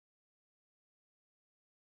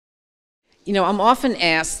You know, I'm often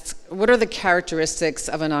asked, what are the characteristics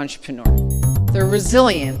of an entrepreneur? They're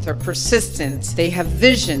resilient, they're persistent, they have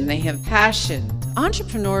vision, they have passion.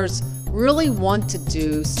 Entrepreneurs really want to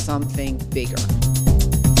do something bigger.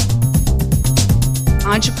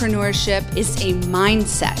 Entrepreneurship is a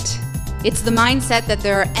mindset. It's the mindset that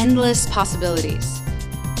there are endless possibilities,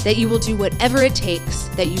 that you will do whatever it takes,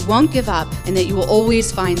 that you won't give up, and that you will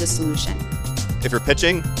always find the solution. If you're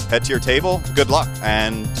pitching, head to your table, good luck,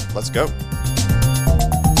 and let's go.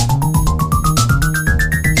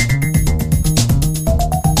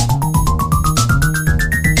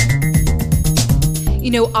 You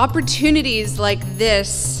know, opportunities like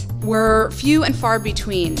this were few and far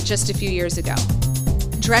between just a few years ago.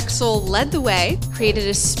 Drexel led the way, created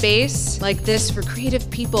a space like this for creative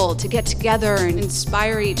people to get together and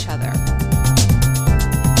inspire each other.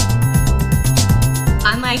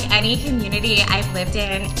 Unlike any community I've lived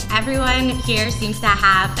in, everyone here seems to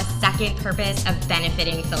have a second purpose of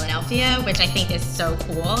benefiting Philadelphia, which I think is so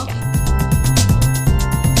cool.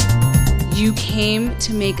 You came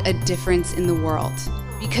to make a difference in the world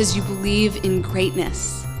because you believe in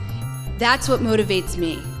greatness. That's what motivates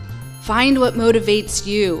me. Find what motivates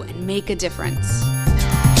you and make a difference.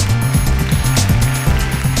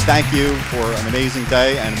 Thank you for an amazing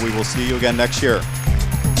day, and we will see you again next year.